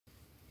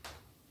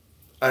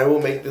I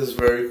will make this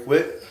very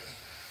quick.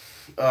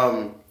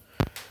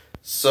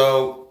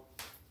 So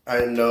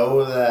I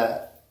know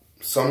that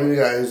some of you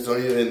guys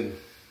don't even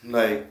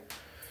like.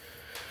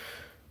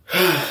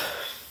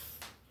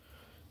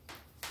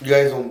 You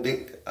guys don't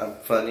think I'm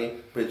funny,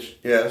 which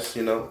yes,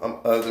 you know I'm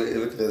ugly.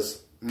 Look at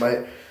this.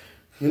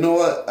 You know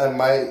what? I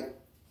might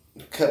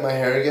cut my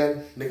hair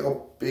again. Look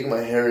how big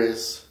my hair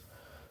is.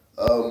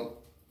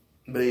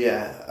 But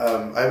yeah,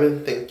 I've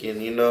been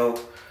thinking, you know,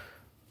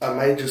 I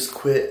might just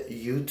quit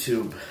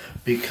YouTube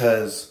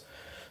because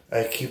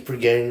I keep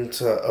forgetting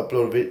to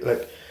upload it.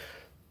 Like,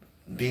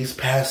 these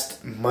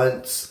past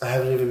months, I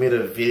haven't even made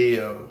a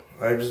video.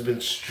 I've just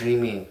been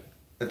streaming.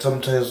 And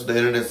sometimes the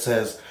internet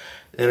says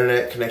the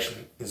internet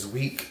connection is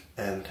weak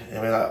and it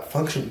may not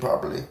function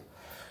properly.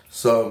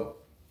 So,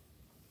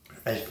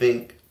 I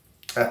think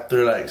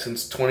after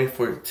since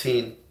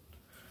 2014,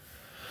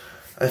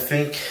 I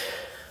think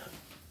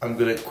I'm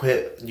gonna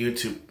quit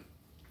YouTube.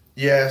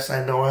 Yes,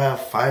 I know I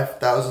have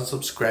 5,000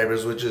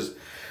 subscribers, which is,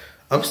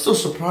 I'm still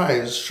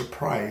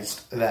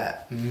surprised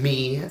that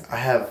I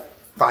have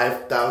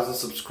 5,000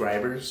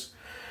 subscribers,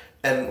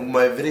 and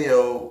my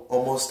video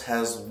almost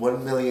has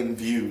 1 million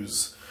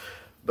views.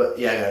 But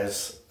yeah,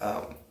 guys,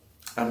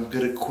 I'm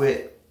gonna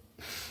quit.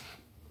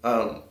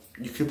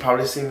 You could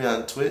probably see me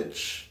on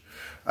Twitch.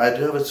 I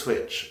do have a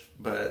Twitch,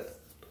 but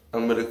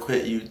I'm gonna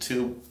quit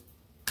YouTube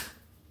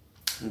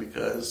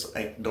because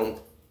I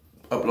don't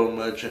upload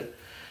much and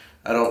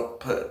I don't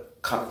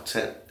put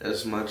content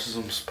as much as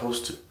I'm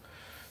supposed to.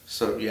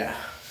 So yeah,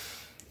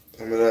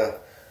 I'm gonna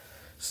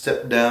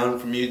step down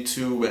from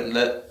YouTube and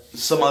let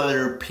some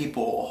other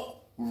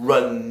people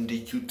run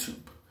the YouTube.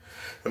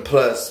 And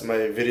plus, my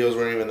videos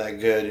weren't even that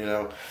good, you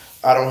know.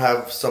 I don't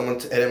have someone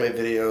to edit my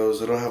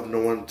videos. I don't have no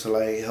one to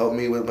help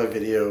me with my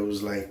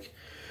videos.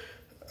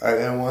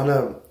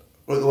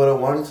 What I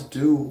wanted to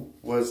do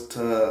was to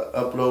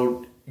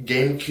upload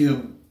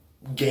GameCube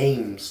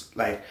games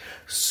like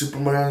Super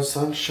Mario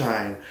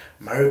Sunshine,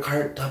 Mario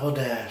Kart Double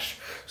Dash,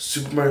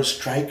 Super Mario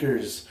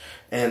Strikers,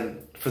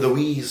 and for the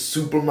Wii,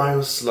 Super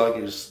Mario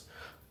Sluggers,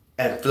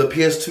 and for the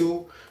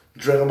PS2,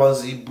 Dragon Ball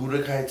Z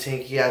Budokai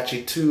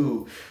Tenkaichi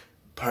 2,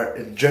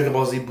 and Dragon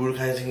Ball Z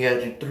Budokai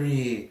Tenkaichi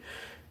 3,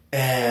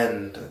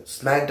 and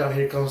SmackDown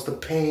Here Comes the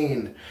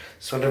Pain,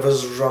 SmackDown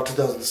vs. Raw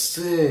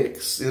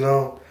 2006, you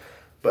know,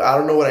 but I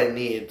don't know what I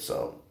need,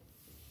 so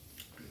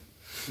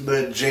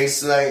the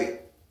Jason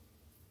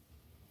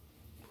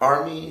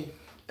Army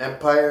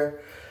Empire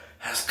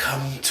has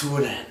come to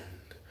an end.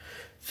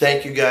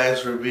 Thank you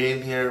guys for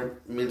being here.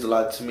 It means a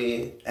lot to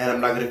me, and I'm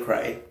not gonna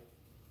cry.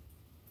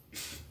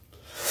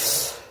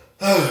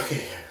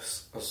 Okay,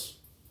 guys.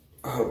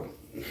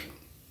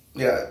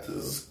 Yeah,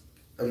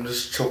 I'm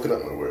just choking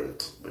up my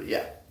words, but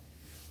yeah,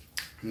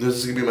 this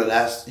is gonna be my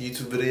last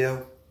YouTube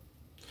video.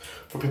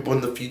 For people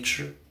in the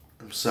future,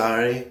 I'm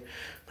sorry,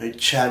 my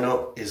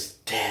channel is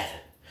dead.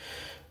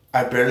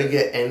 I barely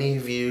get any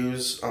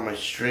views on my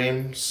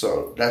stream,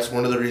 so that's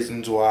one of the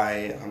reasons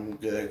why I'm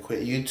gonna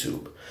quit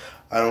YouTube.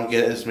 I don't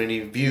get as many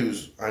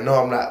views. I know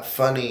I'm not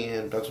funny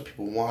and that's what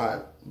people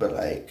want, but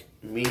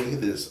me, look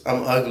at this.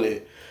 I'm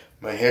ugly.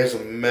 My hair's a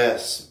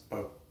mess.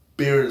 My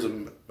beard is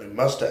my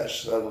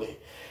mustache is ugly.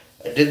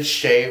 I did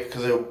shave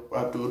because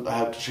I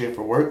have to shave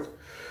for work,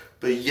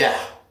 but yeah,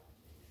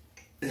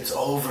 it's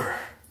over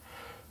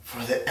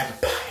for the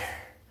Empire,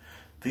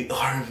 the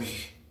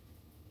Army.